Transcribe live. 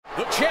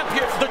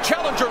champion, the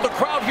challenger, the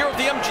crowd here at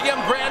the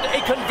MGM Grand, a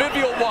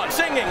convivial one.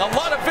 Singing, a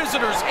lot of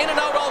visitors in and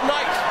out all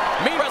night.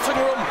 Me dressing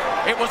room,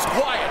 it was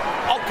quiet,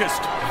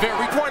 focused,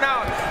 very. Point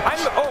out,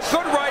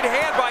 good right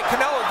hand by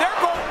Canelo.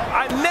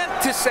 I meant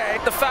to say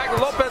the fact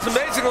that Lopez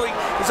amazingly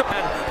is a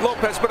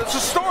Lopez, but it's a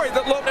story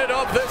that Lopez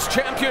of this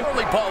champion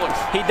early polished.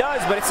 He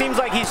does, but it seems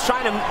like he's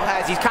trying to,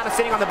 as he's kind of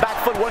sitting on the back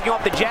foot, working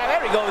off the jab.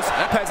 There he goes.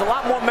 Lopez a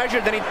lot more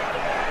measured than he.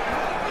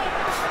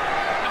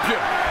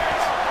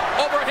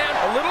 Overhand.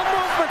 A little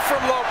movement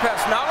from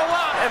Lopez, not a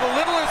lot, and a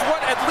little is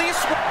what at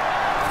least.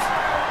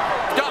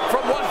 Got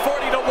from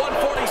 140 to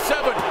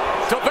 147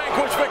 to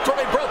vanquish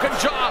victory. Broken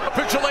jaw.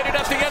 Capitulated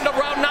at the end of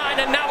round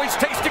 9, and now he's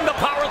tasting the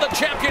power of the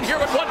champion here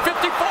at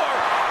 154.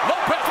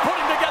 Lopez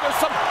putting together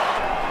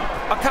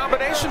a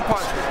combination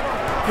punch.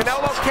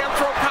 Canelo can't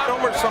throw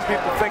counters. Some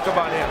people think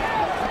about him.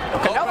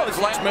 Canelo's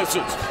last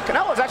misses.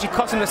 Canelo's actually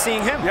accustomed to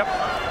seeing him. Yep.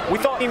 We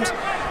thought he was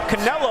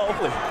Canelo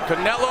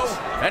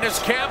and his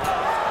camp,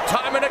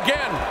 time and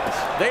again,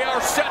 they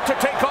are set to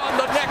take on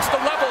the next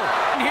level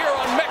here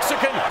on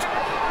Mexican.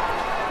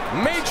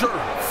 Major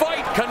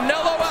fight,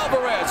 Canelo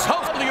Alvarez,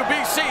 host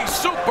WBC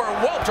Super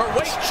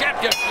Welterweight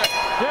Championship.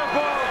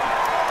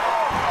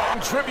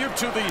 Tribute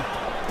to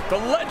the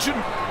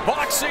legend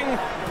boxing,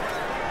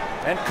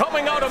 and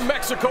coming out of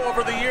Mexico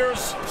over the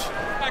years.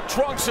 Black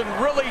trunks, and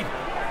really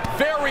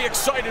very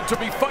excited to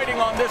be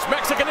fighting on this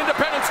Mexican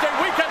Independence Day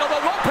weekend.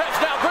 Although Lopez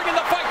now bringing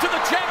the fight to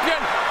the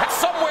champion.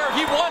 Somewhere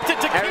he wanted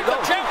to keep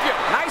the champion.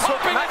 Nice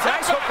hook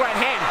right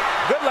hand.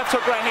 Good left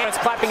hook right hand. It's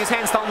clapping his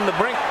hands, telling him to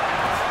bring.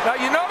 Now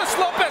you notice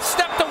Lopez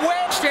stepped away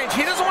exchange.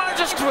 He doesn't want to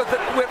just with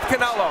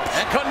Canelo.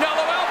 And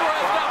Canelo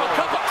Alvarez now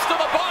comes to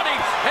the body,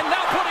 and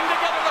now putting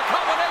together the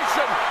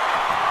combination.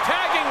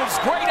 Tagging is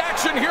great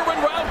action here in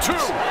round 2.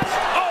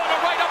 Oh, and a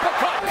right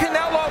uppercut.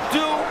 Canelo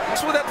do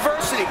with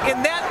adversity. In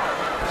that,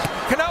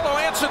 Canelo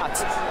answered.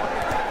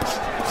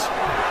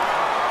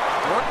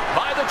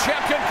 By the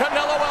champion,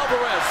 Canelo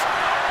Alvarez.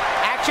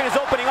 Action is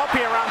opening up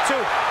here, round 2.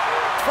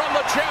 From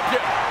the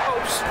champion.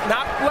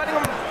 Not letting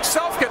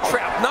himself get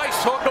trapped. Nice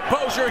hook.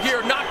 Composure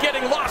here, not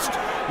getting lost.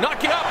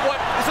 Knocking up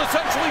what is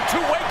essentially 2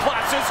 weight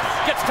classes.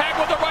 Gets tagged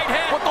with the right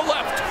hand, with the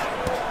left.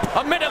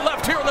 A minute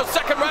left here in the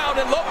second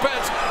round, and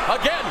Lopez,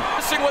 again,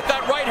 missing with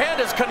that right hand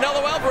as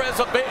Canelo Alvarez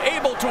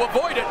able to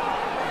avoid it.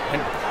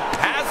 And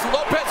has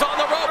Lopez on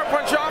the rope.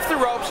 Punch off the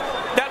ropes.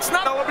 That's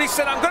not what he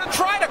said. I'm going to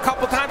try it a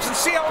couple times and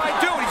see how I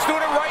do. He's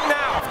doing it right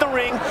now. Off the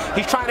ring,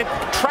 he's trying to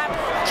trap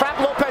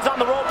Lopez on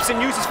the ropes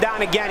and use his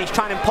down again. He's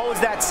trying to impose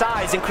that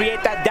size and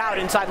create that doubt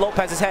inside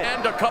Lopez's head.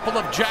 And a couple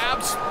of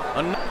jabs.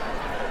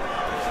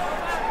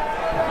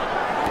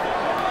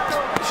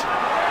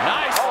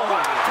 Nice. Oh,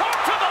 wow.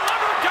 Talk to the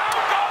lever. Down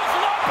goes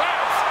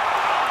Lopez.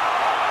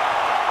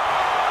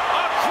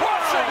 A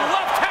crushing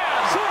left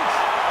hand. 6,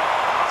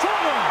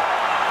 7,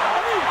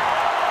 8,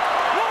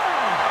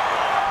 9.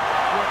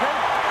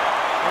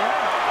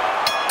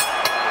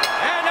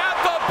 And at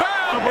the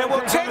bell. And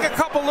we'll take a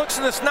couple looks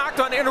in this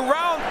knockdown in a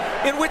round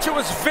in which it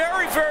was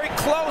very, very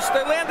close.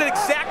 They landed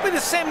exactly the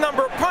same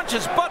number of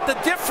punches, but the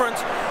difference,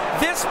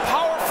 this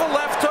powerful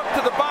left hook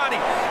to the body.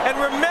 And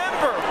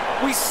remember,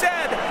 we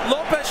said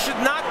Lopez should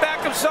not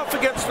back himself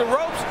against the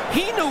ropes.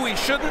 He knew he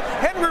shouldn't.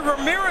 Henry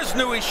Ramirez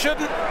knew he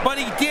shouldn't, but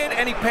he did,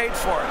 and he paid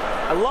for it.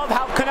 I love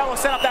how Canelo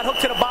set up that hook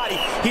to the body.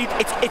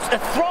 It's a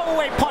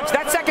throwaway punch.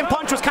 That second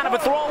punch was kind of a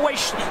throwaway,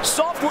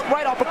 soft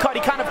right uppercut.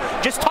 He kind of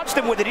just touched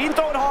him with it. He didn't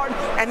throw it hard,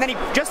 and then he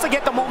just to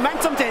get the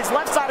momentum to his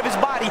left side of his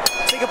body,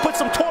 so he could put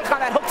some torque on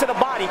that hook to the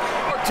body.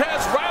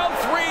 Cortez, round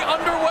 3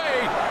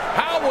 underway.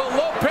 How will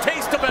Lopez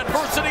taste of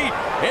adversity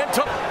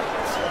into?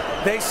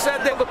 They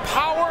said that the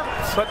power,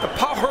 but the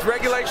power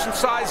regulation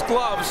size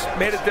gloves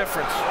made a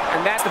difference.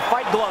 And that's the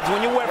fight gloves.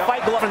 When you wear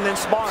fight gloves and then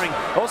sparring,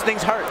 those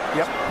things hurt.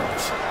 Yep.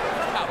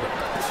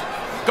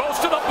 Goes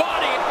to the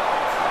body.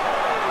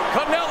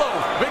 Canelo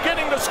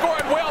beginning to score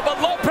it well, but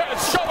Lopez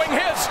showing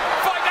his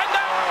fight. And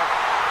now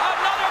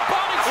another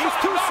body shot. He's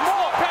too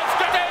small. Lopez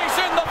stays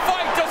in the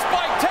fight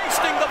despite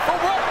tasting the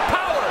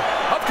power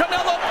of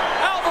Canelo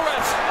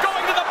Alvarez.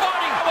 Going to the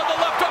body with the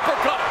left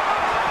uppercut.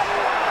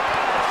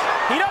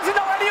 He doesn't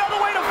know any other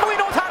way to fight. He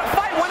knows how to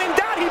fight. When in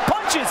doubt, he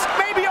punches.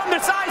 Maybe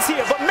undersized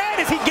here, but man,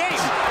 is he game.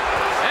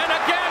 And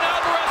again,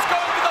 Alvarez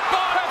going to the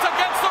bottom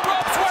against the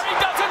ropes where he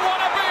doesn't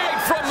want to be.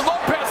 From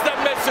Lopez that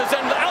misses,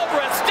 and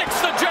Alvarez sticks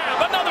the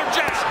jab. Another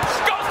jab.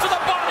 Goes to the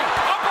body.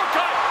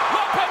 Uppercut.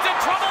 Lopez in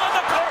trouble in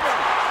the corner.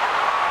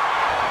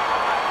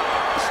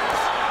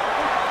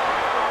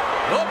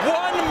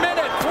 1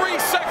 minute, 3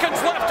 seconds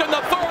left in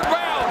the third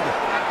round.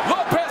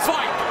 Lopez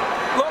fight.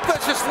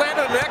 Lopez just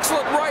landed an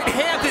excellent right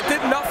hand. It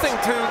did nothing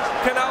to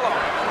Canelo.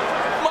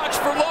 Much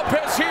for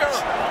Lopez here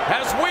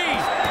as we,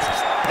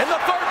 in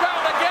the third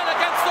round, again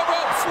against the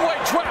ropes,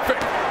 weight traffic.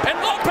 And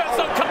Lopez,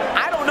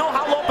 I don't know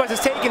how Lopez is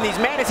taking these.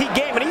 Man, is he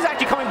game? And he's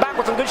actually coming back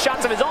with some good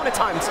shots of his own at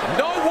times.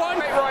 no one.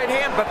 Great right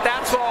hand, but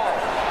that's all.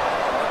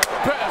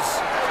 Lopez.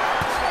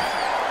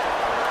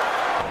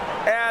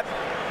 At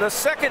the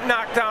second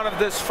knockdown of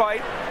this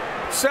fight,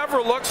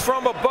 several looks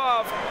from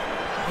above.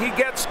 he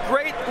gets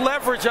great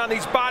leverage on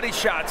these body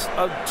shots.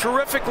 A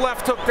terrific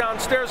left hook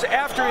downstairs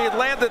after he had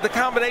landed the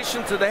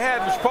combination to the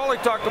head, which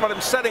Paulie talked about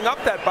him setting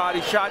up that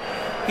body shot.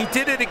 He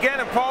did it again,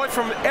 and Paulie,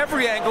 from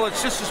every angle,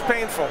 it's just as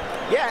painful.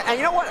 Yeah, and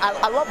you know what?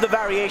 I love the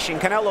variation.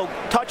 Canelo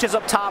touches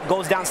up top,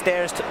 goes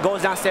downstairs,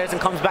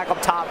 and comes back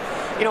up top.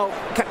 You know,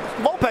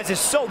 Lopez is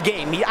so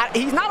game.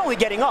 He's not only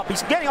getting up,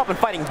 he's getting up and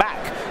fighting back.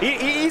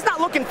 He's not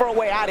looking for a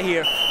way out of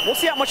here. We'll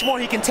see how much more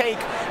he can take,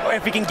 or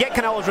if he can get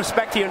Canelo's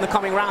respect here in the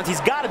coming rounds.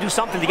 He's got to do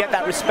something to get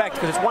that respect,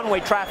 because it's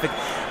one-way traffic.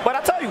 But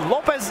I'll tell you,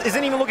 Lopez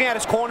isn't even looking at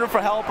his corner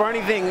for help or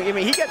anything. I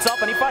mean, he gets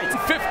up and he fights.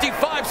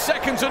 55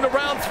 seconds into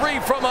round 3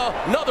 from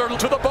another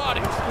to the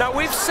body. Now,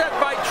 we've said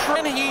by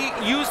Trin he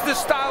used this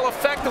style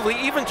effectively,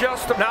 even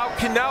just now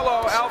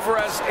Canelo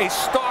Alvarez, a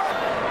stalk.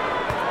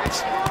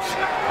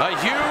 A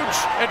huge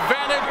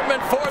advantage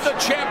for the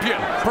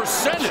champion.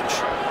 Percentage.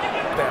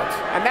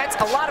 And that's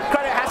a lot of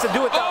credit has to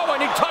do with that. Oh,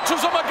 and he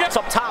touches him again. It's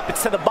up top,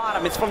 it's to the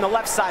bottom, it's from the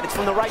left side, it's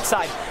from the right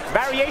side.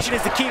 Variation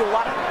is the key to a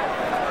lot of...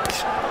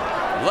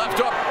 Left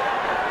up.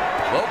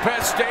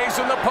 Lopez stays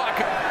in the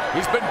pocket.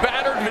 He's been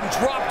battered and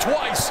dropped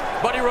twice,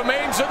 but he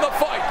remains in the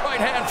fight.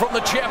 Right hand from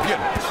the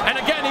champion. And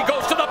again, he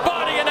goes to the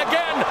body, and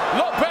again,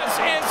 Lopez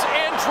is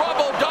in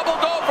trouble,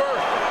 doubled over.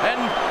 And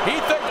he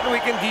thinks we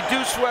can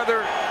deduce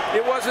whether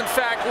it was in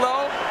fact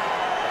low.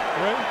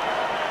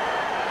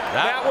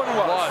 That one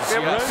was.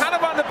 It was kind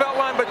of on the belt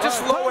line, but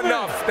just low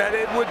enough that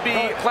it would be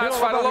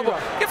classified a low blow.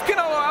 If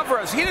Canelo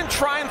Alvarez, he didn't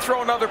try and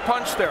throw another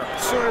punch there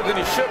sooner than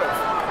he should have.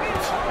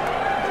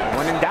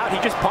 When in doubt, he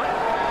just punched.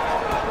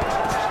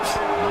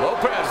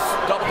 Lopez,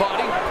 double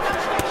body.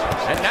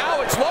 And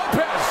now it's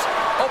Lopez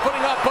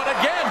opening up, but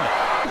again.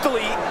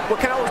 What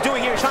Canelo's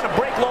doing here is trying to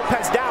break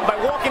Lopez down by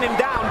walking him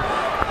down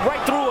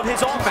right through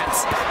his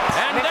offense.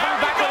 And there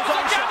he goes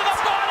again to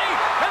the body,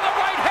 and the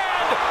right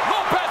hand.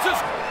 Lopez is...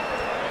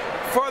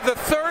 For the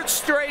third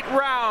straight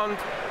round,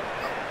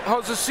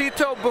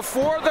 Josesito,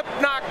 before the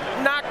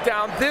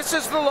knockdown, this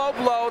is the low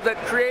blow that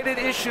created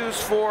issues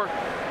for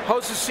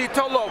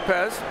Josesito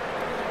Lopez.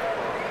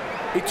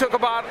 He took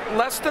about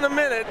less than a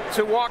minute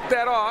to walk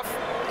that off.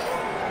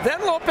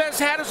 Then Lopez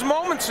had his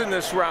moments in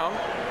this round.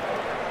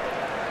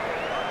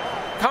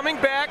 Coming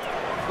back,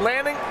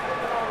 landing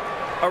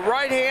a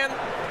right hand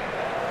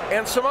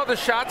and some other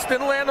shots.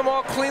 Didn't land them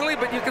all cleanly,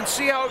 but you can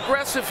see how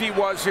aggressive he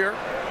was here.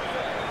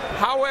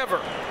 However,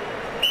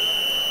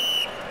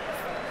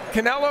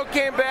 Canelo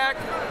came back,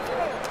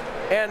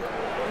 and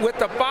with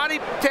the body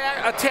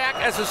attack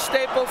as a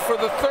staple for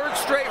the third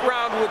straight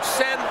round, would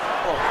send...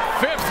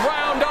 5th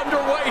round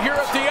underway here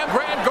at the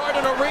Grand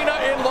Garden Arena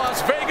in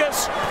Las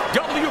Vegas.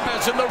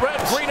 Lopez in the red,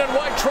 green, and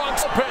white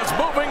trunks. Lopez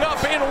moving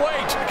up in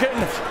weight.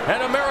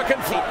 An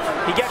American feat.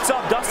 He gets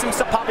up, dusts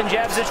himself, popping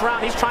jabs this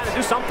round. He's trying to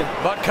do something.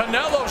 But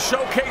Canelo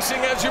showcasing,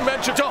 as you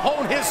mentioned, to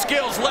hone his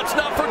skills. Let's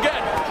not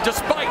forget,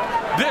 despite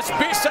this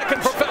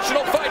second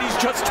professional fight, he's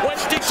just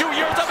 22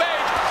 years of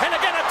age. And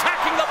again,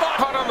 attacking the body.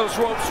 Caught on those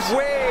ropes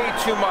way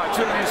too much.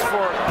 Opportunities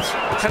for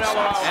Canelo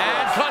Alvarez.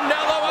 And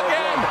Canelo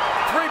again.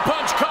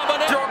 3-punch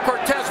combination. Joe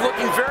Cortez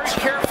looking very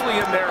carefully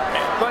in there.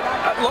 But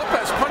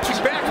Lopez punching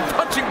back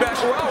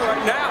well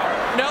right now.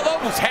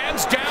 Canelo's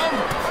hands down,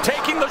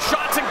 taking the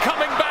shots and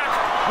coming back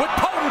with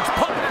potent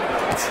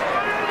punch.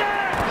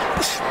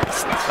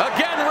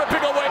 Again,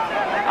 ripping away.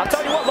 I'll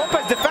tell you what,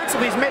 Lopez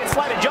defensively has made a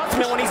slight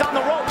adjustment when he's on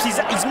the ropes. He's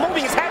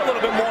moving his head a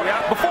little bit more.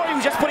 Before he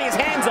was just putting his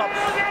hands up.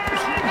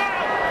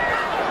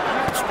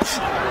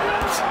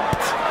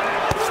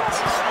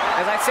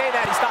 As I say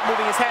that, he stopped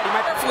moving his head. He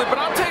might carefully, but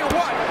I'll tell you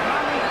what.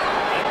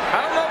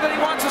 I don't know that he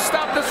wants to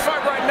stop this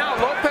fight right now.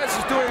 Lopez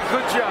is doing a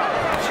good job.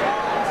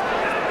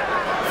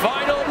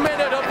 Final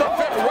minute of the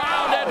 5th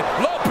round, and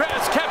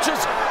Lopez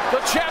catches the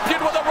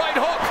champion with a right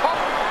hook.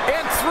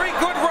 And 3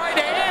 good right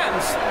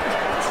hands.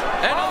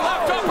 And a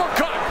left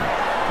uppercut.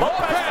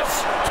 Lopez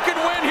can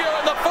win here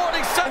in the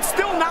 47th.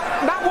 Still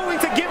not willing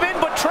to give in,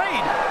 but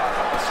trade.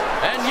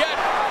 And yet,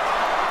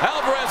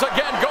 Alvarez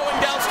again going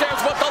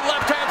downstairs with the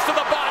left hands to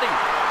the body.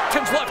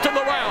 Tim's left in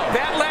the round.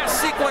 That last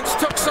sequence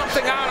took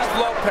something out of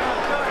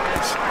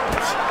Lopez.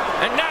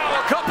 And now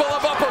a couple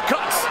of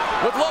uppercuts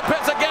with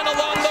Lopez again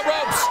along the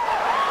ropes.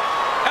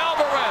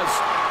 Alvarez,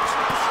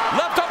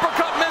 left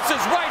uppercut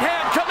misses, right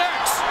hand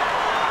connects.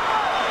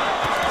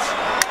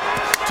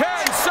 10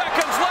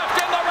 seconds left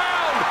in the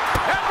round,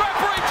 and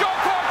referee Joe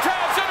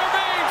Cortez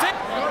intervenes.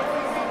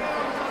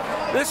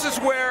 This is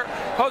where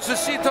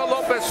Josesito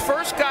Lopez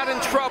first got in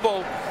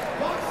trouble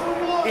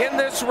in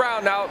this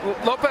round. Now,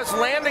 Lopez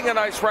landing a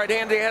nice right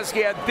hand as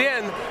he had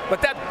been,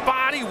 but that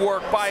body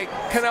work by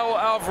Canelo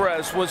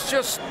Alvarez was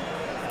just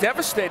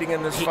devastating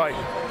in this fight.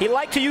 He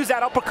liked to use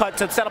that uppercut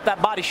to set up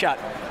that body shot.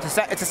 It's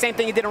the same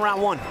thing he did in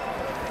round 1.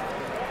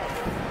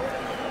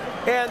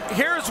 And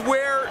here's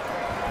where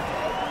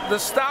the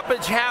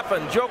stoppage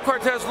happened. Joe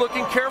Cortez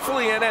looking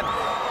carefully in it.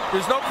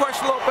 There's no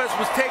question Lopez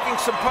was taking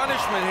some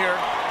punishment here.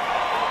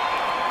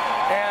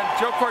 And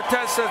Joe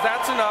Cortez says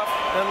that's enough.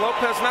 And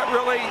Lopez not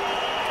really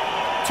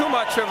too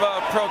much of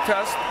a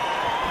protest.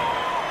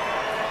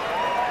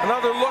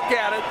 Another look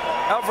at it.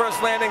 Alvarez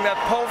landing that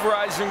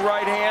pulverizing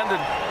right hand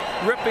and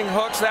ripping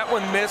hooks. That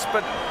one missed,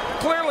 but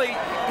clearly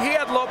he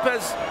had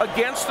Lopez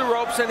against the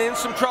ropes and in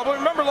some trouble.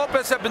 Remember,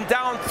 Lopez had been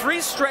down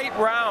 3 straight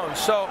rounds,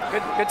 so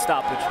good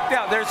stoppage.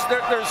 Yeah, there's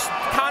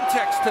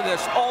context to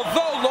this.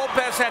 Although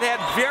Lopez had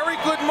very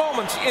good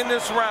moments in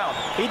this round.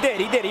 He did.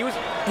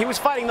 He was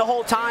fighting the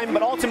whole time,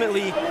 but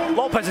ultimately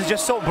Lopez is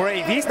just so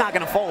brave. He's not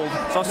going to fold,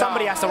 so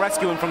somebody has to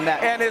rescue him from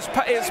that. And his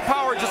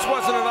power just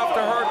wasn't enough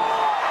to hurt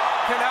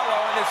Canelo,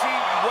 and as he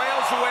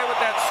wails away with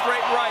that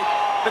straight right,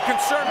 the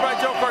concern by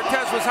Joe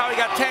Cortez was how he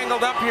got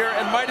tangled up here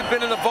and might have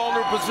been in a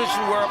vulnerable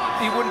position where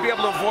he wouldn't be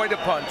able to avoid a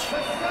punch.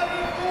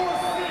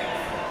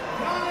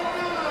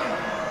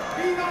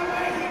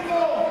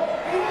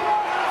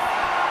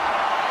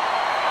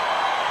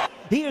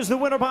 He is the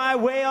winner by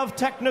way of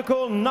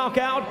technical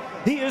knockout.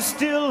 He is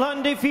still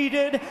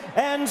undefeated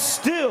and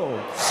still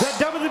the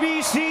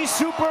WBC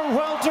Super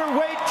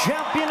Welterweight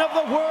Champion of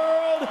the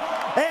World,